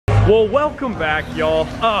Well, welcome back, y'all.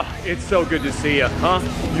 It's so good to see you, huh?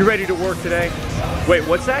 You ready to work today? Wait,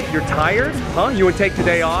 what's that? You're tired? Huh? You would take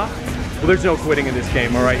today off? Well, there's no quitting in this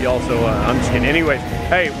game, all right, y'all, so I'm just kidding. Anyways,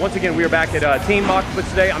 hey, once again, we are back at Team Octopus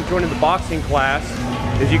today. I'm joining the boxing class.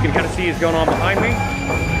 As you can kind of see is going on behind me.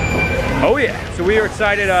 Oh, yeah. So we are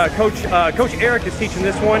excited. Coach Eric is teaching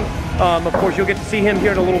this one. Of course, you'll get to see him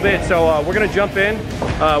here in a little bit. So we're going to jump in.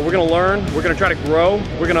 We're going to learn. We're going to try to grow.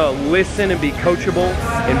 We're going to listen and be coachable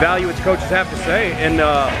and value what the coaches have to say. And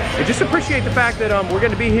just appreciate the fact that we're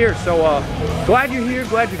going to be here. So glad you're here.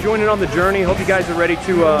 Glad you're joining on the journey. Hope you guys are ready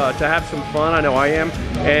to have some fun. I know I am.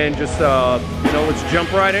 And just, you know, let's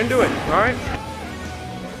jump right into it. All right?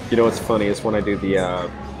 You know what's funny is when I do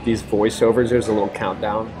the these voiceovers, there's a little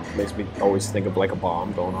countdown. It makes me always think of like a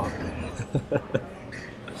bomb going off.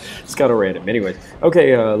 It's kind of random. Anyways,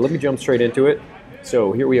 okay, let me jump straight into it.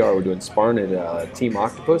 So here we are. We're doing sparring at Team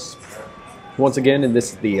Octopus. Once again, and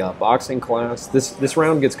this is the boxing class. This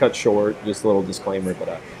round gets cut short. Just a little disclaimer,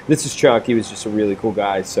 but this is Chuck. He was just a really cool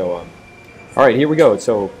guy. So, all right, here we go.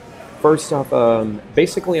 So first off,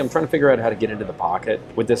 basically, I'm trying to figure out how to get into the pocket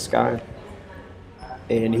with this guy.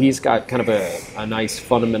 And he's got kind of a nice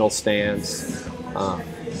fundamental stance.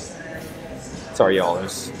 Sorry, y'all,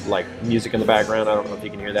 there's like music in the background. I don't know if you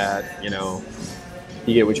can hear that. You know,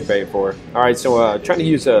 you get what you pay for. All right, so trying to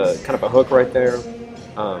use a kind of a hook right there.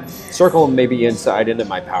 Circle him maybe inside into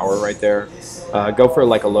my power right there. Go for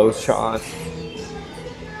like a low shot.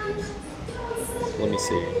 Let me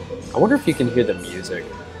see. I wonder if you can hear the music.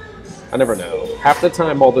 I never know. Half the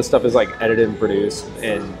time, all this stuff is like edited and produced,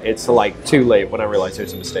 and it's like too late when I realize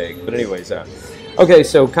there's a mistake. But anyways, okay,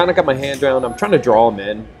 so kind of got my hand down. I'm trying to draw him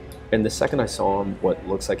in, and the second I saw him, what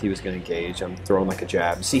looks like he was going to engage, I'm throwing like a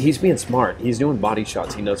jab. See, he's being smart. He's doing body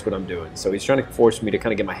shots. He knows what I'm doing. So he's trying to force me to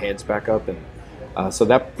kind of get my hands back up, and so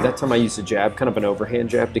that time I used a jab, kind of an overhand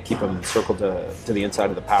jab, to keep him circled to the inside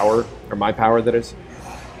of the power, or my power, that is.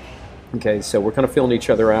 Okay, so we're kind of feeling each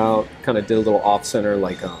other out. Kind of did a little off center,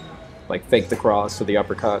 like fake the cross to the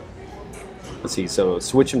uppercut. Let's see, so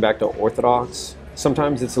switching back to orthodox.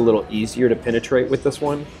 Sometimes it's a little easier to penetrate with this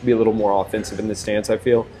one, be a little more offensive in this stance, I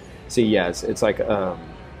feel. See, yes, it's like,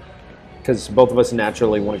 because both of us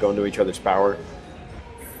naturally want to go into each other's power.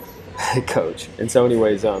 Coach. And so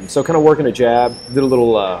anyways, so kind of working a jab, did a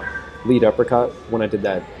little lead uppercut when I did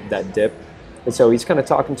that dip. And so he's kind of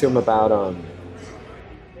talking to him about,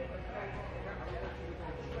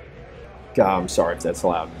 God, I'm sorry if that's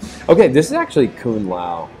loud. Okay, this is actually Kun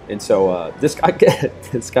Lao, and so this guy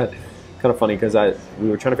kind of funny because we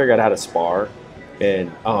were trying to figure out how to spar, and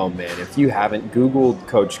oh man, if you haven't Googled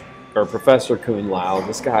Coach or Professor Kun Lao,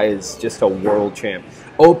 this guy is just a world champ.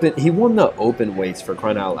 He won the open weights, for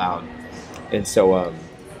crying out loud, and so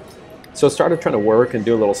started trying to work and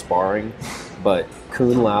do a little sparring, but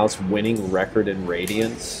Kun Lao's winning record in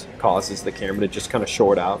radiance causes the camera to just kind of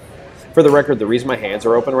short out. For the record, the reason my hands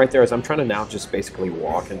are open right there is I'm trying to now just basically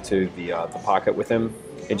walk into the pocket with him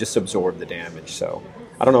and just absorb the damage. So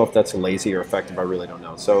I don't know if that's lazy or effective. I really don't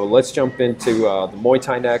know. So let's jump into the Muay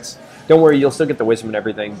Thai next. Don't worry, you'll still get the wisdom and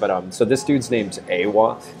everything. But so this dude's name's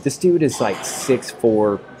Awa. This dude is like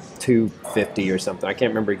 6'4", 250 or something. I can't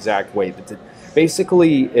remember exact weight. But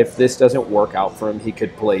basically, if this doesn't work out for him, he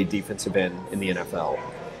could play defensive end in the NFL.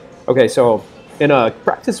 Okay, so... And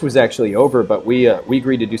practice was actually over, but we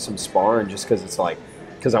agreed to do some sparring just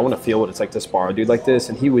because I want to feel what it's like to spar a dude like this.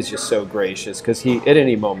 And he was just so gracious because at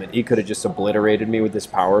any moment he could have just obliterated me with this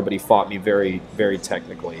power, but he fought me very, very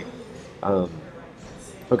technically.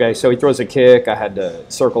 Okay, so he throws a kick. I had to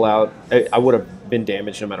circle out. I would have been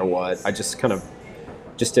damaged no matter what. I just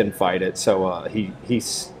didn't fight it. So he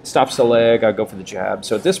stops the leg. I go for the jab.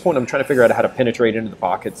 So at this point, I'm trying to figure out how to penetrate into the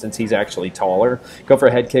pocket since he's actually taller. Go for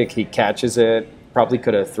a head kick. He catches it. Probably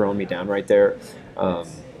could have thrown me down right there.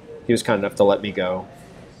 He was kind enough to let me go.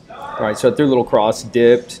 All right, so I threw a little cross,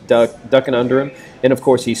 dipped, ducking under him. And, of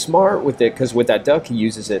course, he's smart with it because with that duck, he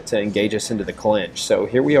uses it to engage us into the clinch. So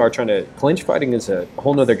here we are trying to – clinch fighting is a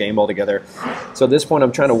whole nother game altogether. So at this point,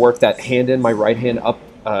 I'm trying to work that hand in, my right hand up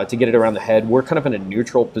to get it around the head. We're kind of in a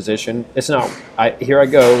neutral position. It's not – here I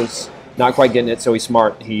goes, not quite getting it, so he's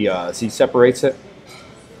smart. He separates it.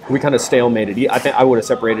 We kind of stalemated. I think I would have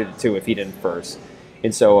separated it, too, if he didn't first.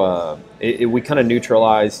 And so we kind of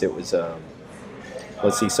neutralized. It was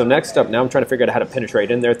let's see. So next up, now I'm trying to figure out how to penetrate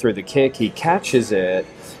in there through the kick. He catches it.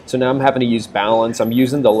 So now I'm having to use balance. I'm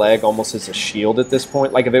using the leg almost as a shield at this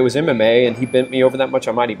point. Like if it was MMA and he bent me over that much,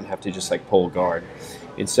 I might even have to just like pull guard.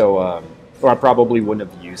 And so, or I probably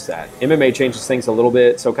wouldn't have used that. MMA changes things a little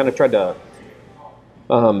bit. So kind of tried to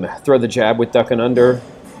throw the jab with ducking under.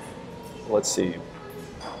 Let's see.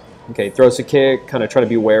 Okay, throws a kick, kind of try to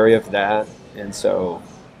be wary of that. And so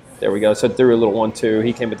there we go. So threw a little 1-2.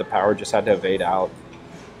 He came with the power, just had to evade out.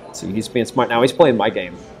 See, he's being smart. Now he's playing my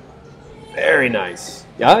game. Very nice.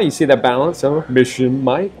 Yeah, you see that balance? Oh, mission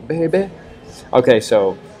Mike, baby. Okay,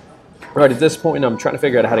 so right at this point, I'm trying to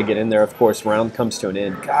figure out how to get in there. Of course, round comes to an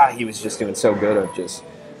end. God, he was just doing so good of just...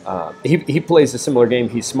 he plays a similar game.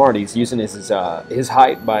 He's smart. He's using his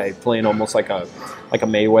height by playing almost like a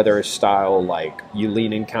Mayweather style, like you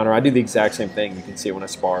lean in counter. I do the exact same thing. You can see it when I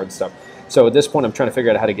spar and stuff. So at this point, I'm trying to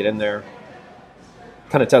figure out how to get in there.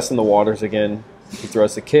 Kind of testing the waters again. He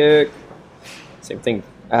throws the kick. Same thing.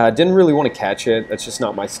 Didn't really want to catch it. That's just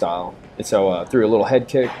not my style. And so threw a little head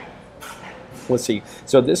kick. Let's see.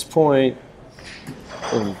 So at this point,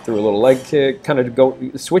 threw a little leg kick. Kind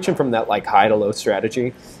of switching from that like high to low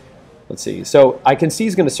strategy. Let's see. So I can see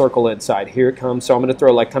he's going to circle inside. Here it comes. So I'm going to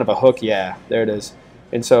throw like kind of a hook. Yeah, there it is.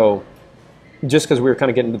 And so just because we were kind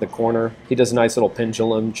of getting to the corner, he does a nice little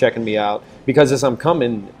pendulum, checking me out. Because as I'm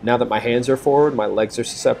coming, now that my hands are forward, my legs are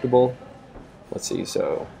susceptible. Let's see.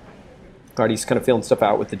 So already he's kind of feeling stuff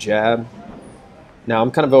out with the jab. Now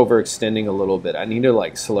I'm kind of overextending a little bit. I need to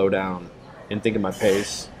like slow down and think of my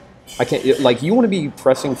pace. I can't, like, you want to be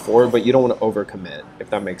pressing forward, but you don't want to overcommit, if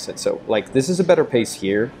that makes sense. So like this is a better pace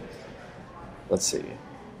here. Let's see.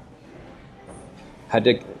 Had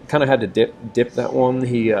to dip that one.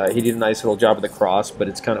 He did a nice little job of the cross, but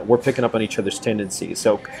it's kind of, we're picking up on each other's tendencies.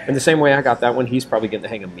 So in the same way I got that one, he's probably getting the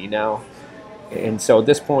hang of me now. And so at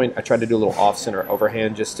this point, I tried to do a little off-center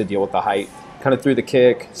overhand just to deal with the height. Kind of threw the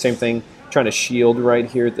kick, same thing, trying to shield right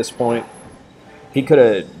here at this point. He could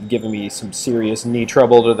have given me some serious knee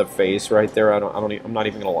trouble to the face right there. I'm not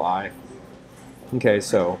even gonna lie. Okay,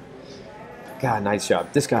 so, God, nice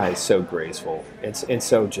job. This guy is so graceful and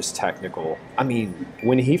so just technical. I mean,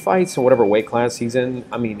 when he fights in whatever weight class he's in,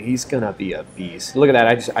 I mean, he's gonna be a beast. Look at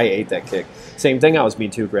that. I ate that kick. Same thing. I was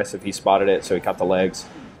being too aggressive. He spotted it, so he caught the legs.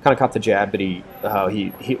 Kind of caught the jab, but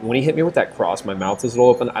when he hit me with that cross, my mouth was a little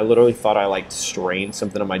open. I literally thought I like strained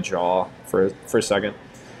something on my jaw for a second.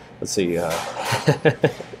 Let's see. I'm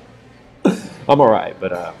all right,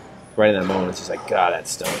 but right in that moment, it's just like, God,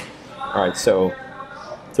 that's done. All right, so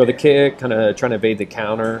throw the kick, kind of trying to evade the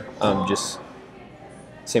counter. Just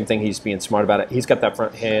same thing. He's being smart about it. He's got that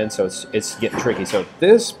front hand, so it's getting tricky. So at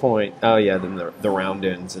this point, oh yeah, then the round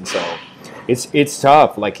ends, and so it's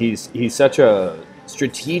tough. Like he's such a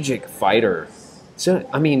strategic fighter. So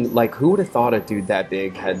I mean, like, who would have thought a dude that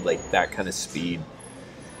big had like that kind of speed?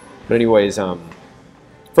 But anyways,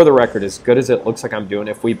 for the record, as good as it looks like I'm doing,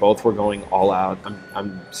 if we both were going all out,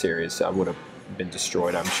 I'm serious, I would have been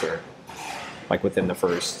destroyed, I'm sure. Like within the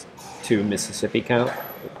first 2 Mississippi count.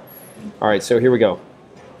 All right, so here we go.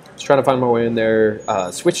 Just trying to find my way in there.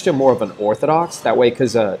 Switch to more of an orthodox that way,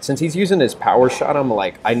 because since he's using his power shot, I'm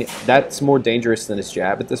like, that's more dangerous than his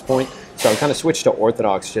jab at this point. So I'm kind of switched to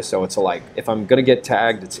orthodox just so it's like, if I'm gonna get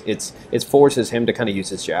tagged, it forces him to kind of use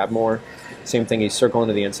his jab more. Same thing, he's circling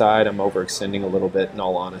to the inside. I'm overextending a little bit, in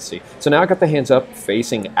all honesty. So now I got the hands up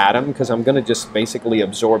facing at him because I'm gonna just basically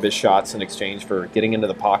absorb his shots in exchange for getting into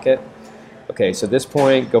the pocket. Okay, so at this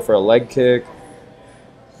point, go for a leg kick.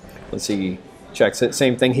 Let's see. Checks it.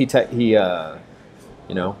 Same thing. He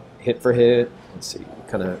you know, hit for hit. Let's see.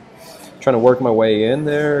 Kind of trying to work my way in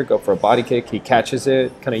there. Go for a body kick. He catches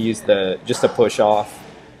it. Kind of use just a push off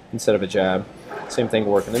instead of a jab. Same thing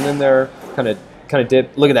working. And then there, kind of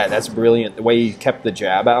dip. Look at that. That's brilliant. The way he kept the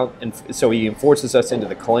jab out, and so he forces us into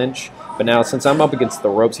the clinch. But now, since I'm up against the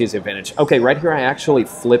ropes, he has the advantage. Okay, right here, I actually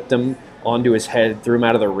flipped him onto his head, threw him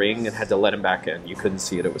out of the ring, and had to let him back in. You couldn't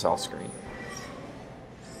see it. It was off screen.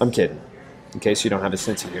 I'm kidding. In case you don't have a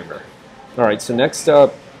sense of humor. All right, so next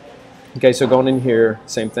up, okay, so going in here,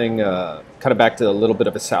 same thing, kind of back to a little bit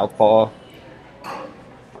of a southpaw.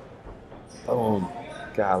 Boom,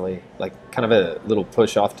 golly, like kind of a little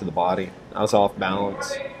push off to the body. I was off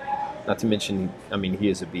balance. Not to mention, I mean, he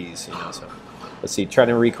is a beast, you know, so. Let's see, try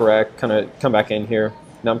to recorrect, kind of come back in here.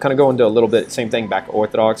 Now I'm kind of going to a little bit, same thing, back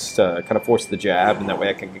orthodox to kind of force the jab, and that way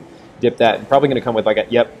I can dip that. And probably going to come with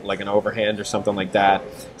like like an overhand or something like that.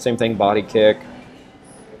 Same thing, body kick.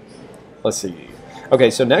 Let's see. Okay,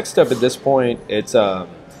 so next up at this point, it's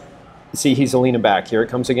see, he's leaning back. Here it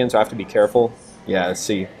comes again, so I have to be careful. Yeah,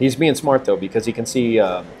 see, he's being smart though, because he can see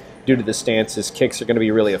due to the stance, his kicks are going to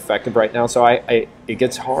be really effective right now. So it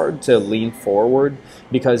gets hard to lean forward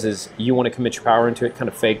because as you want to commit your power into it, kind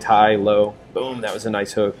of faked high, low. Boom, that was a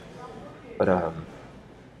nice hook. But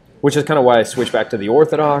which is kind of why I switch back to the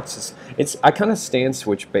orthodox. I kind of stand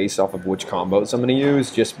switch based off of which combos I'm going to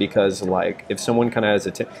use, just because like if someone kind of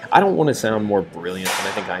has I don't want to sound more brilliant than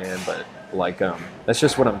I think I am, but like that's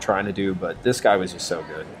just what I'm trying to do. But this guy was just so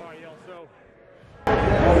good.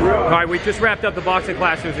 All right, we just wrapped up the boxing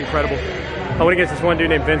class. It was incredible. I went against this one dude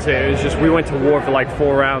named Vincent. It was just, we went to war for like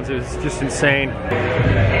 4 rounds. It was just insane.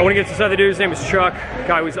 I went against this other dude. His name was Chuck.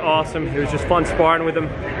 Guy was awesome. It was just fun sparring with him.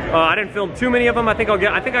 I didn't film too many of them. I think I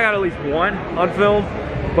got at least 1 on film.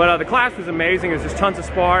 But the class was amazing. It was just tons of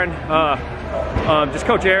sparring. Just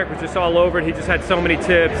Coach Eric was just all over it. He just had so many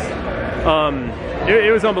tips.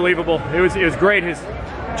 It was unbelievable. It was great. His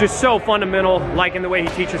just so fundamental, like in the way he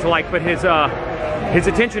teaches, like, but his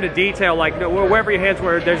attention to detail, like wherever your hands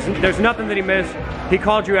were, there's nothing that he missed. He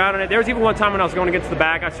called you out on it. There was even one time when I was going against the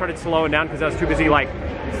back, I started slowing down because I was too busy like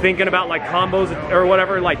thinking about like combos or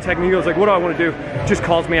whatever, like technique. I was like, what do I want to do? Just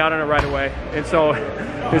calls me out on it right away. And so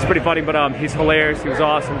it was pretty funny, but he's hilarious. He was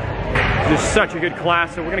awesome. Just such a good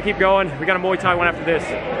class. So we're gonna keep going. We got a Muay Thai one after this.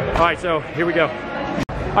 All right, so here we go.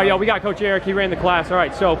 All right, y'all, we got Coach Eric. He ran the class. All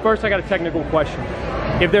right, so first I got a technical question.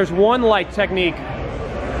 If there's one like technique,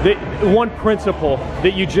 one principle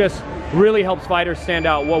that you just really helps fighters stand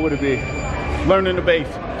out, what would it be? Learning the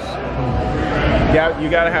basics. You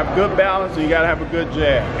got to have good balance and you got to have a good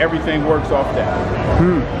jab. Everything works off that.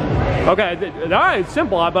 Okay, all right, it's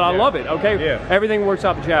simple, but I love it. Okay, everything works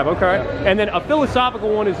off the jab. Okay, and then a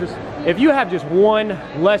philosophical one is just, if you have just one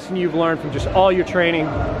lesson you've learned from just all your training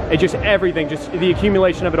and just everything, just the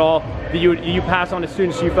accumulation of it all that you pass on to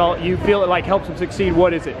students, you feel it like helps them succeed.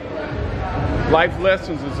 What is it? Life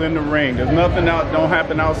lessons is in the ring. There's nothing don't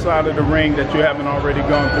happen outside of the ring that you haven't already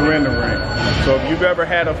gone through in the ring. So if you've ever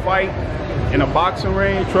had a fight in a boxing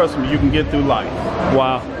ring, trust me, you can get through life.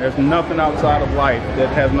 Wow. There's nothing outside of life that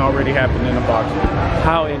hasn't already happened in a boxing ring.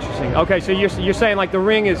 How interesting. Okay, so you're saying like the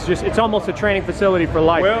ring is just, it's almost a training facility for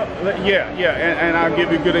life. Well, yeah, and I'll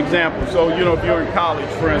give you a good example. So, you know, if you're in college,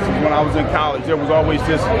 for instance, when I was in college, there was always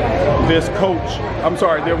this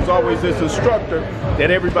instructor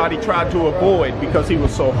that everybody tried to avoid because he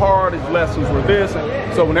was so hard, his lessons were this.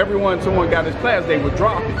 So when someone got his class, they would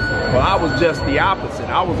drop it. Well, I was just the opposite.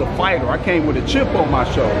 I was a fighter. I came with a chip on my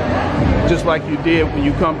shoulder, just like you did when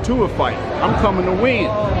you come to a fight. I'm coming to win.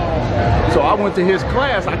 So I went to his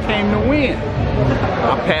class, I came to win.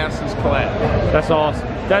 I passed his class. That's awesome.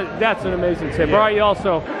 That's an amazing tip. Yeah. All right, y'all,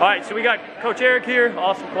 all right, so we got Coach Eric here.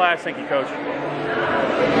 Awesome class, thank you, Coach.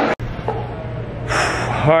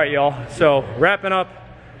 All right, y'all, so wrapping up,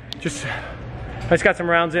 I just got some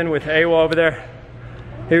rounds in with AWA over there.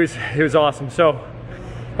 It was awesome. So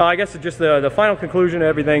I guess just the final conclusion of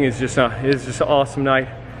everything is just an awesome night.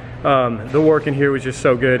 The work in here was just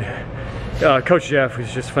so good. Coach Jeff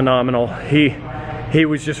was just phenomenal. He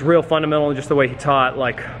was just real fundamental in just the way he taught.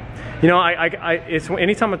 Like, you know, it's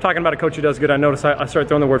anytime I'm talking about a coach who does good, I notice I start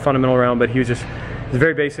throwing the word fundamental around, but he's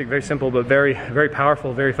very basic, very simple, but very, very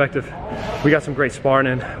powerful, very effective. We got some great sparring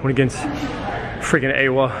in. Went against freaking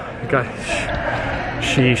AWA. God,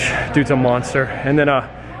 sheesh, dude's a monster. And then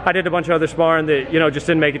I did a bunch of other sparring that, you know, just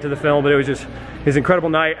didn't make it to the film, but it was an incredible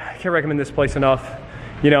night. I can't recommend this place enough.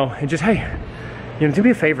 You know, and just, hey, you know, do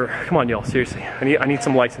me a favor. Come on, y'all, seriously. I need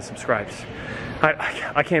some likes and subscribes.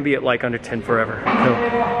 I can't be at like under 10 forever.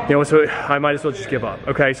 You know, so I might as well just give up.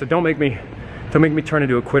 Okay, so don't make me turn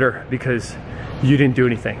into a quitter because you didn't do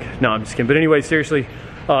anything. No, I'm just kidding. But anyway, seriously,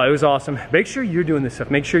 it was awesome. Make sure you're doing this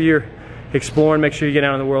stuff. Make sure you're exploring. Make sure you get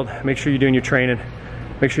out in the world. Make sure you're doing your training.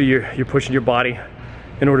 Make sure you're pushing your body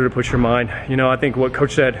in order to push your mind. You know, I think what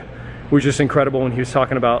Coach said was just incredible when he was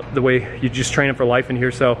talking about the way you just train for life in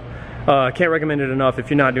here. So I can't recommend it enough. If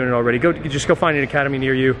you're not doing it already, just go find an academy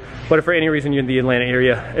near you. But if for any reason you're in the Atlanta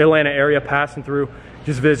area passing through,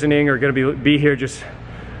 just visiting or gonna be here, just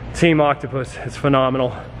Team Octopus, it's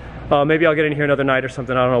phenomenal. Maybe I'll get in here another night or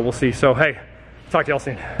something, I don't know, we'll see. So hey, talk to y'all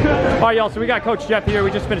soon. All right, y'all, so we got Coach Jeff here. We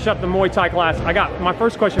just finished up the Muay Thai class. My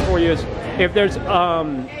first question for you is, if there's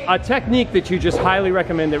a technique that you just highly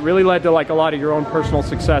recommend that really led to like a lot of your own personal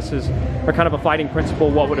successes or kind of a fighting principle,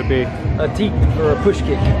 what would it be? A teep or a push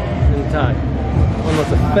kick in time. One of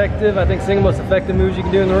the most effective, I think, single most effective moves you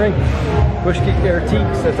can do in the ring. Push kick or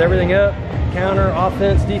teep sets everything up. Counter,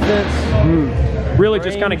 offense, defense. Really range,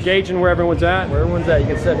 just kind of gauging where everyone's at? Where everyone's at. You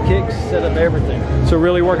can set kicks, set up everything. So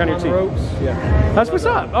really work on your team. Ropes, yeah. That's what's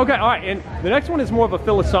up. Okay, all right, and the next one is more of a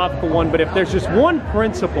philosophical one, but if there's just one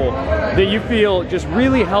principle that you feel just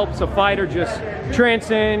really helps a fighter just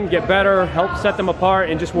transcend, get better, help set them apart,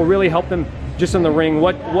 and just will really help them just in the ring,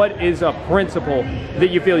 what is a principle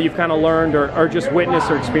that you feel you've kind of learned or just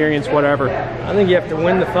witnessed or experienced, whatever? I think you have to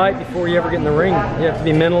win the fight before you ever get in the ring. You have to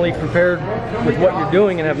be mentally prepared with what you're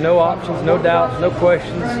doing and have no options, no doubts, no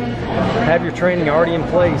questions. Have your training already in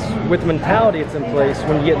place. With the mentality it's in place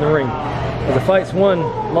when you get in the ring. Because the fight's won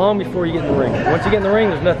long before you get in the ring. Once you get in the ring,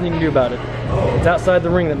 there's nothing you can do about it. It's outside the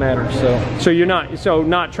ring that matters. So you're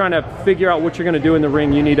not trying to figure out what you're going to do in the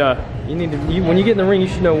ring. You need to. When you get in the ring, you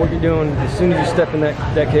should know what you're doing as soon as you step in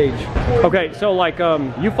that cage. Okay, so like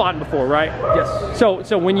you fought before, right? Yes.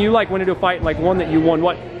 So when you like went into a fight like one that you won,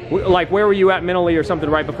 like where were you at mentally or something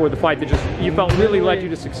right before the fight that just you felt really led you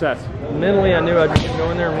to success? Mentally, I knew I'd just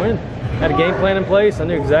go in there and win. I had a game plan in place. I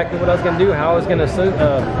knew exactly what I was going to do, how I was going to,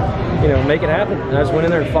 make it happen. And I just went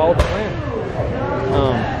in there and followed the plan.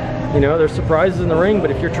 There's surprises in the ring,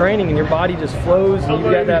 but if you're training and your body just flows and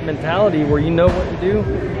you've got that mentality where you know what to do,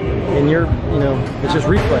 and it's just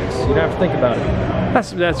reflex. You don't have to think about it.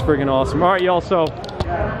 That's freaking awesome. All right, y'all. So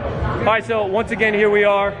once again, here we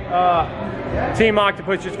are. Team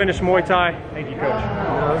Octopus just finished Muay Thai. Thank you, Coach.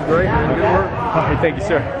 That was great, man. Good work. All right, thank you,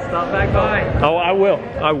 sir. Stop back by. Oh, I will.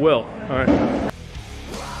 All right.